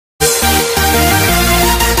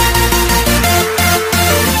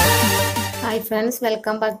friends,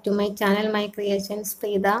 welcome back to my channel, my creations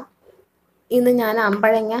Preeta. ഇന്ന് ഞാൻ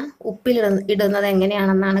അമ്പഴങ്ങ ഉപ്പിൽ ഇടുന്നത്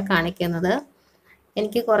എങ്ങനെയാണെന്നാണ് കാണിക്കുന്നത്.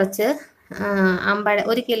 എനിക്ക് കുറച്ച്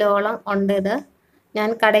ഒരു കിലോളം ഉണ്ട്. ഇത്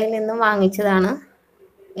ഞാൻ കടയിൽ നിന്നും വാങ്ങിച്ചതാണ്.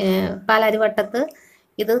 പാലാരിവട്ടത്ത്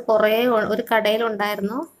ഇത് ഒരു കടയിൽ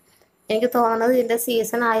ഉണ്ടായിരുന്നു. എനിക്ക് തോന്നുന്നത് ഇതിന്റെ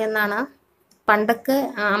സീസൺ ആയെന്നാണ്. പണ്ടൊക്കെ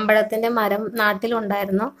അമ്പഴത്തിന്റെ മരം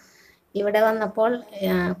നാട്ടിലുണ്ടായിരുന്നു. ഇവിടെ വന്നപ്പോൾ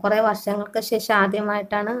കുറേ വർഷങ്ങൾക്ക് ശേഷം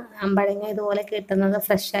ആദ്യമായിട്ടാണ് അമ്പഴങ്ങ ഇതുപോലെ കിട്ടുന്നത്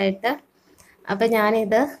ഫ്രഷ് ആയിട്ട്. അപ്പോൾ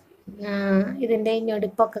ഞാനിത് ഇതിൻ്റെ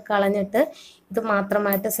ഞൊടിപ്പൊക്കെ കളഞ്ഞിട്ട് ഇത്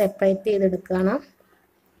മാത്രമായിട്ട് സെപ്പറേറ്റ് ചെയ്തെടുക്കുകയാണ്.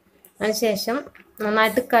 അതിനുശേഷം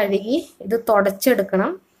നന്നായിട്ട് കഴുകി ഇത്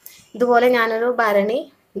തുടച്ചെടുക്കണം. ഇതുപോലെ ഞാനൊരു ഭരണി,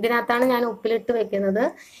 ഇതിനകത്താണ് ഞാൻ ഉപ്പിലിട്ട് വെക്കുന്നത്.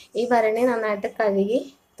 ഈ ഭരണി നന്നായിട്ട് കഴുകി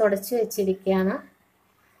തുടച്ച് വെച്ചിരിക്കുകയാണ്.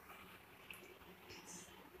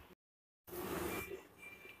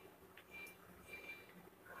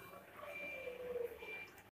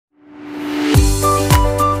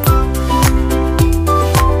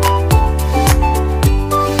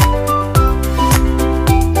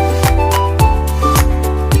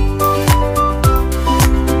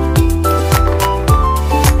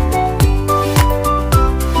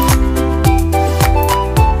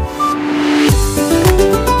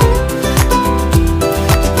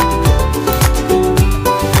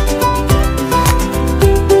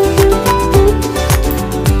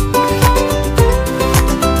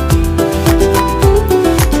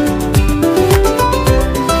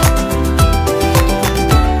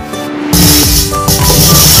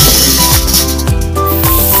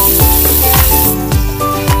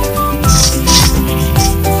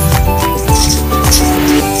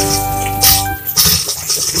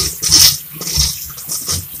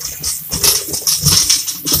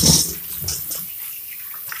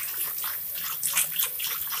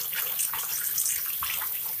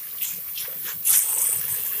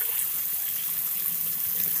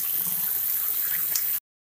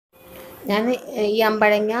 ഞാൻ ഈ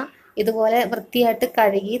അമ്പഴങ്ങ ഇതുപോലെ വൃത്തിയായിട്ട്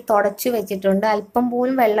കഴുകി തുടച്ചു വെച്ചിട്ടുണ്ട്. അല്പം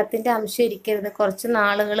പോലും വെള്ളത്തിൻ്റെ അംശം ഇരിക്കരുത്. കുറച്ച്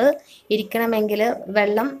നാളുകൾ ഇരിക്കണമെങ്കിൽ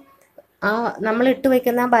വെള്ളം നമ്മൾ ഇട്ട്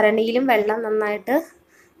വയ്ക്കുന്ന ഭരണിയിലും വെള്ളം നന്നായിട്ട്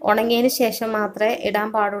ഉണങ്ങിയതിന് ശേഷം മാത്രമേ ഇടാൻ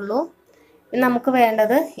പാടുള്ളൂ. നമുക്ക്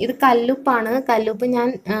വേണ്ടത് ഇത് കല്ലുപ്പാണ്. കല്ലുപ്പ് ഞാൻ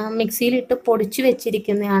മിക്സിയിലിട്ട് പൊടിച്ചു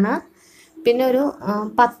വെച്ചിരിക്കുന്നതാണ്. പിന്നെ ഒരു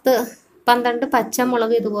 10-12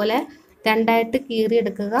 പച്ചമുളക് ഇതുപോലെ രണ്ടായിട്ട്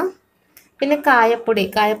കീറിയെടുക്കുക. പിന്നെ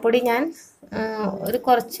കായപ്പൊടി ഞാൻ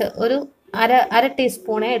ഒരു അര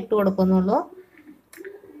ടീസ്പൂണേ ഇട്ട് കൊടുക്കുന്നുള്ളൂ.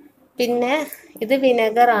 പിന്നെ ഇത്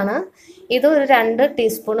വിനെഗറാണ്. ഇത് ഒരു 2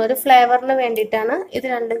 ടീസ്പൂൺ, ഒരു ഫ്ലേവറിന് വേണ്ടിയിട്ടാണ് ഇത്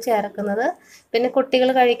രണ്ടും ചേർക്കുന്നത്. പിന്നെ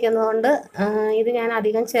കുട്ടികൾ കഴിക്കുന്നതുകൊണ്ട് ഇത് ഞാൻ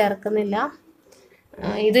അധികം ചേർക്കുന്നില്ല.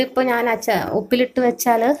 ഇതിപ്പോൾ ഞാൻ ഉപ്പിലിട്ട്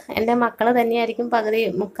വെച്ചാൽ എൻ്റെ മക്കൾ തന്നെയായിരിക്കും പകുതി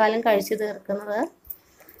മുക്കാലും കഴിച്ചു തീർക്കുന്നത്.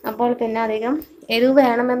 അപ്പോൾ പിന്നെ അധികം എരിവ്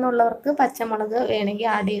വേണമെന്നുള്ളവർക്ക് പച്ചമുളക് വേണമെങ്കിൽ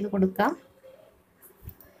ആഡ് ചെയ്ത് കൊടുക്കാം.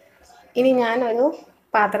 ഇനി ഞാനൊരു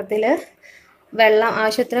പാത്രത്തിൽ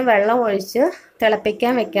ആവശ്യത്തിന് വെള്ളം ഒഴിച്ച്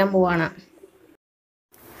തിളപ്പിക്കാൻ വെക്കാൻ പോവാണ്.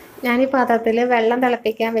 ഞാൻ ഈ പാത്രത്തിൽ വെള്ളം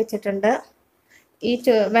തിളപ്പിക്കാൻ വെച്ചിട്ടുണ്ട്. ഈ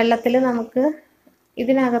വെള്ളത്തിൽ നമുക്ക്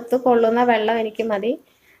ഇതിനകത്ത് കൊള്ളുന്ന വെള്ളം എനിക്ക് മതി.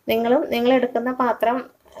 നിങ്ങൾ എടുക്കുന്ന പാത്രം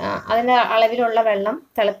അതിൻ്റെ അളവിലുള്ള വെള്ളം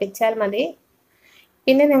തിളപ്പിച്ചാൽ മതി.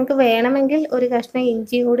 പിന്നെ നിങ്ങൾക്ക് വേണമെങ്കിൽ ഒരു കഷ്ണം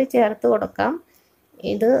ഇഞ്ചി കൂടി ചേർത്ത് കൊടുക്കാം.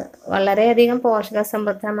 ഇത് വളരെയധികം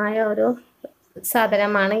പോഷകസമൃദ്ധമായ ഒരു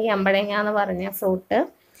സാധനമാണ് ഈ അമ്പഴങ്ങ എന്ന് പറഞ്ഞ ഫ്രൂട്ട്.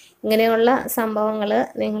 ഇങ്ങനെയുള്ള സംഭവങ്ങൾ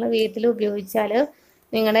നിങ്ങൾ വീട്ടിൽ ഉപയോഗിച്ചാൽ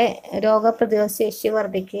നിങ്ങളുടെ രോഗപ്രതിരോധ ശേഷി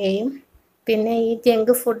വർദ്ധിക്കുകയും പിന്നെ ഈ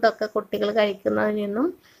ജങ്ക് ഫുഡൊക്കെ കുട്ടികൾ കഴിക്കുന്നതിൽ നിന്നും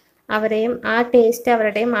ആ ടേസ്റ്റ്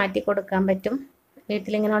അവരുടെയും മാറ്റി കൊടുക്കാൻ പറ്റും.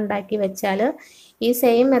 വീട്ടിലിങ്ങനെ ഉണ്ടാക്കി വെച്ചാൽ ഈ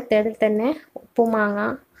സെയിം മെത്തേഡിൽ തന്നെ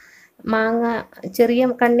മാങ്ങ ചെറിയ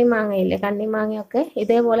കണ്ണിമാങ്ങയില്ലേ, കണ്ണിമാങ്ങയൊക്കെ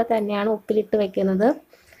ഇതേപോലെ തന്നെയാണ് ഉപ്പിലിട്ട് വെക്കുന്നത്.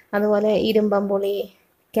 അതുപോലെ ഇരുമ്പമ്പുളി,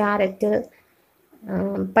 ക്യാരറ്റ്,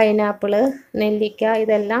 പൈനാപ്പിള്, നെല്ലിക്ക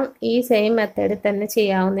ഇതെല്ലാം ഈ സെയിം മെത്തേഡിൽ തന്നെ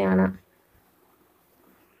ചെയ്യാവുന്നതാണ്.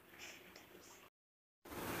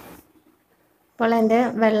 അപ്പോൾ എൻ്റെ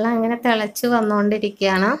വെള്ളം ഇങ്ങനെ തിളച്ച്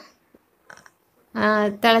വന്നുകൊണ്ടിരിക്കുകയാണ്.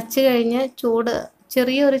 തിളച്ച് കഴിഞ്ഞ്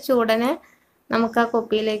ചെറിയൊരു ചൂടനെ നമുക്ക് ആ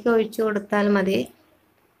കുപ്പിയിലേക്ക് ഒഴിച്ചു കൊടുത്താൽ മതി.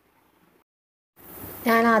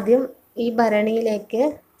 ഞാൻ ആദ്യം ഈ ഭരണിയിലേക്ക്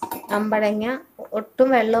അമ്പഴങ്ങ ഒട്ടും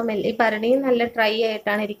വെള്ളവുമില്ല. ഈ ഭരണിയും നല്ല ഡ്രൈ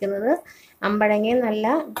ആയിട്ടാണ് ഇരിക്കുന്നത്, അമ്പഴങ്ങയും നല്ല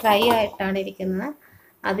ഡ്രൈ ആയിട്ടാണ് ഇരിക്കുന്നത്.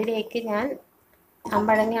 അതിലേക്ക് ഞാൻ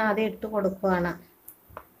അമ്പഴങ്ങ ആദ്യം ഇട്ട് കൊടുക്കുകയാണ്.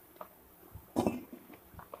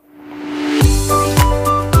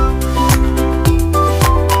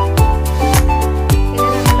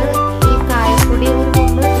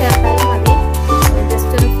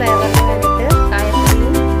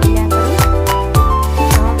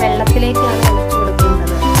 വെള്ളത്തിലേക്കാണ് ഒഴിച്ചു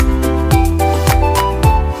കൊടുക്കുന്നത്.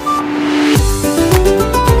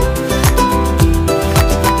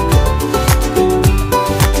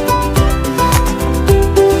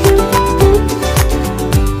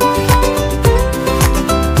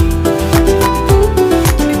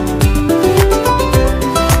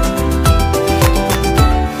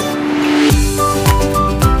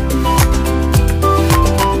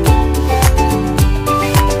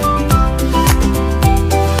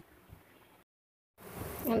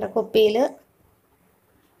 കുപ്പിയിൽ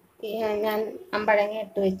ഞാൻ അമ്പഴങ്ങ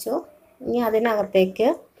ഇട്ട് വെച്ചു. ഇനി അതിനകത്തേക്ക്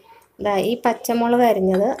ഈ പച്ചമുളക്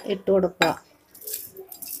അരിഞ്ഞത് ഇട്ട് കൊടുക്കുക.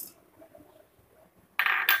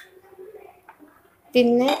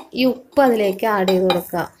 പിന്നെ ഈ ഉപ്പ് അതിലേക്ക് ആഡ് ചെയ്ത്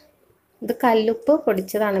കൊടുക്കുക. ഇത് കല്ലുപ്പ്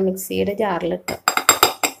പൊടിച്ചതാണ്, മിക്സിയുടെ ജാറിലിട്ട്.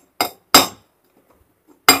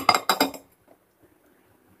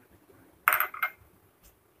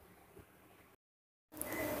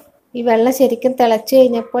 ഈ വെള്ളം ശരിക്കും തിളച്ച്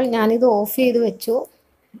കഴിഞ്ഞപ്പോൾ ഞാനിത് ഓഫ് ചെയ്ത് വെച്ചു.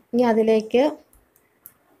 ഇനി അതിലേക്ക്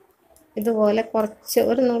ഇതുപോലെ കുറച്ച്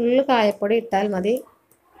ഒരു നുള്ളു കായപ്പൊടി ഇട്ടാൽ മതി.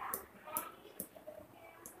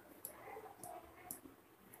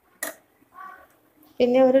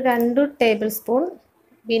 പിന്നെ ഒരു 2 ടേബിൾ സ്പൂൺ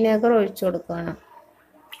വിനെഗർ ഒഴിച്ചു കൊടുക്കണം.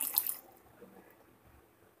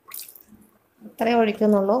 ഇത്രയും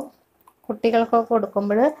ഒഴിക്കുന്നുള്ളൂ. കുട്ടികൾക്കൊക്കെ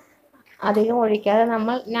കൊടുക്കുമ്പോൾ അധികം ഒഴിക്കാതെ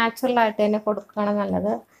നമ്മൾ നാച്ചുറലായിട്ട് തന്നെ കൊടുക്കുകയാണ്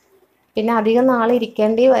നല്ലത്. പിന്നെ അധികം നാൾ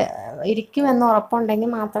ഇരിക്കുമെന്ന് ഉറപ്പുണ്ടെങ്കിൽ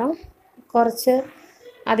മാത്രം കുറച്ച്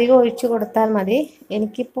അധികം ഒഴിച്ചു കൊടുത്താൽ മതി.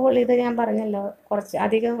 എനിക്കിപ്പോൾ ഇത് ഞാൻ പറഞ്ഞല്ലോ, കുറച്ച്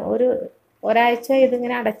അധികം ഒരാഴ്ച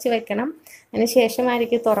ഇതിങ്ങനെ അടച്ച് വെക്കണം. അതിന്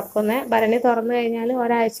ശേഷമായിരിക്കും തുറക്കുന്നത്. ഭരണി തുറന്നു കഴിഞ്ഞാൽ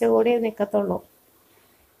ഒരാഴ്ച കൂടി നിൽക്കത്തുള്ളൂ.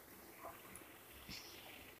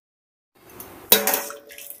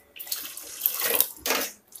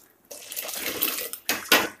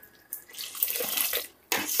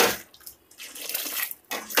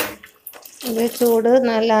 ഇത് ചൂട്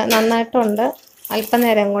നന്നായിട്ടുണ്ട്.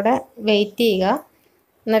 അല്പനേരം കൂടെ വെയിറ്റ് ചെയ്യുക.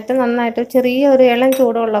 എന്നിട്ട് നന്നായിട്ട് ചെറിയൊരു ഇളം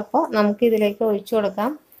ചൂടുള്ളപ്പോൾ നമുക്ക് ഇതിലേക്ക് ഒഴിച്ചു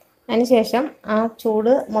കൊടുക്കാം. അതിനുശേഷം ആ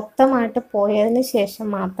ചൂട് മൊത്തമായിട്ട് പോയതിന് ശേഷം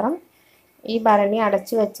മാത്രം ഈ ഭരണി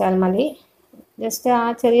അടച്ചു വെച്ചാൽ മതി. ജസ്റ്റ് ആ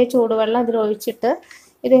ചെറിയ ചൂടുവെള്ളം ഇതിലൊഴിച്ചിട്ട്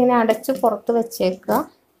ഇതിങ്ങനെ അടച്ച് പുറത്ത് വെച്ചേക്കുക.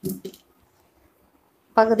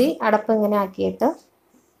 പകുതി അടപ്പ് ഇങ്ങനെ ആക്കിയിട്ട്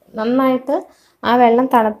നന്നായിട്ട് ആ വെള്ളം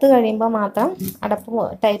തണുത്ത് കഴിയുമ്പോൾ മാത്രം അടപ്പ്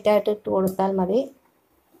ടൈറ്റായിട്ട് ഇട്ട് കൊടുത്താൽ മതി.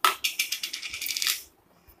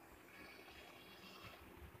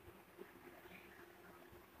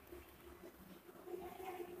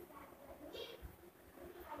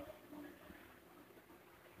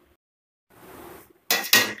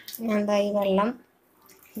 ഞാൻ ഈ വെള്ളം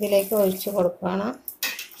ഇതിലേക്ക് ഒഴിച്ചു കൊടുക്കുകയാണ്.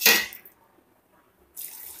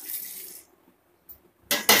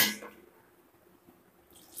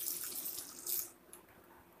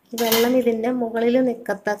 വെള്ളം ഇതിൻ്റെ മുകളിൽ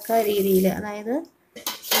നിൽക്കത്തക്ക രീതിയിൽ, അതായത്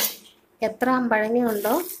എത്ര അമ്പഴങ്ങ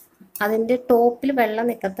ഉണ്ടോ അതിൻ്റെ ടോപ്പിൽ വെള്ളം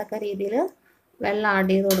നിൽക്കത്തക്ക രീതിയിൽ വെള്ളം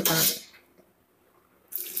ആഡ് ചെയ്ത് കൊടുക്കണം.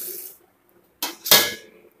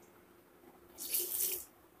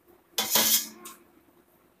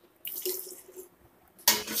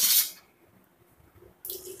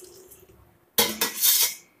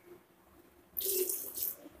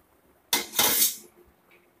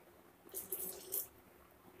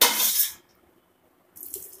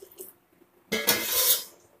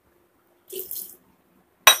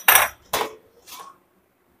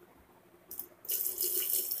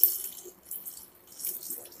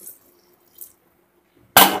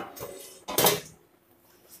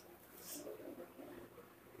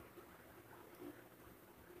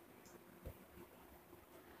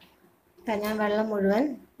 ഞാൻ വെള്ളം മുഴുവൻ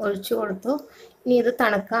ഒഴിച്ചു കൊടുത്തു. ഇനി ഇത്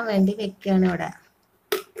തണുക്കാൻ വേണ്ടി വെക്കുകയാണ് ഇവിടെ.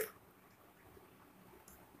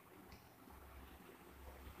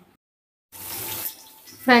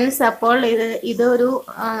 ഫ്രണ്ട്സ്, അപ്പോൾ ഇതൊരു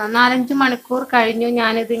 4-5 മണിക്കൂർ കഴിഞ്ഞു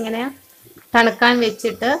ഞാനിതിങ്ങനെ തണുക്കാൻ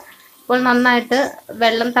വെച്ചിട്ട്. ഇപ്പോൾ നന്നായിട്ട്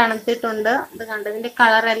വെള്ളം തണുത്തിട്ടുണ്ട്. ഇത് കണ്ട് ഇതിൻ്റെ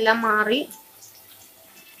കളറെല്ലാം മാറി.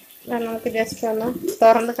 നമുക്ക് ജസ്റ്റ് ഒന്ന്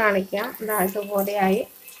തുറന്ന് കാണിക്കാം. ഇതുപോലെയായി.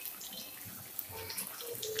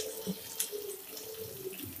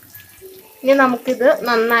 ഇനി നമുക്കിത്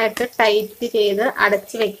നന്നായിട്ട് ടൈറ്റ് ചെയ്ത്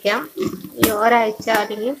അടച്ച് വെക്കാം. ഈ ഒരാഴ്ച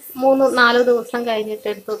അല്ലെങ്കിൽ 3-4 ദിവസം കഴിഞ്ഞിട്ട്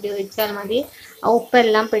എടുത്ത് ഉപയോഗിച്ചാൽ മതി. ആ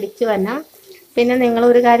ഉപ്പെല്ലാം പിടിച്ച് വരണം. പിന്നെ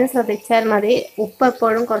നിങ്ങളൊരു കാര്യം ശ്രദ്ധിച്ചാൽ മതി, ഉപ്പ്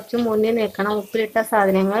എപ്പോഴും കുറച്ച് മുന്നിൽ നിൽക്കണം. ഉപ്പിലിട്ട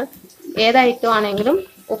സാധനങ്ങൾ ഏത് ഐറ്റം ആണെങ്കിലും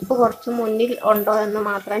ഉപ്പ് കുറച്ച് മുന്നിൽ ഉണ്ടോ എന്ന്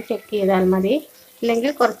മാത്രം ചെക്ക് ചെയ്താൽ മതി.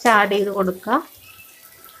 ഇല്ലെങ്കിൽ കുറച്ച് ആഡ് ചെയ്ത് കൊടുക്കുക.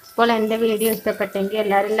 അപ്പോൾ എൻ്റെ വീഡിയോ ഇഷ്ടപ്പെട്ടെങ്കിൽ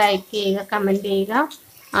എല്ലാവരും ലൈക്ക് ചെയ്യുക, കമൻറ്റ് ചെയ്യുക.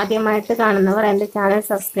 ആദ്യമായിട്ട് കാണുന്നവർ എൻ്റെ ചാനൽ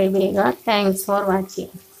സബ്സ്ക്രൈബ് ചെയ്യുക. Thanks for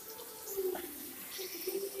watching.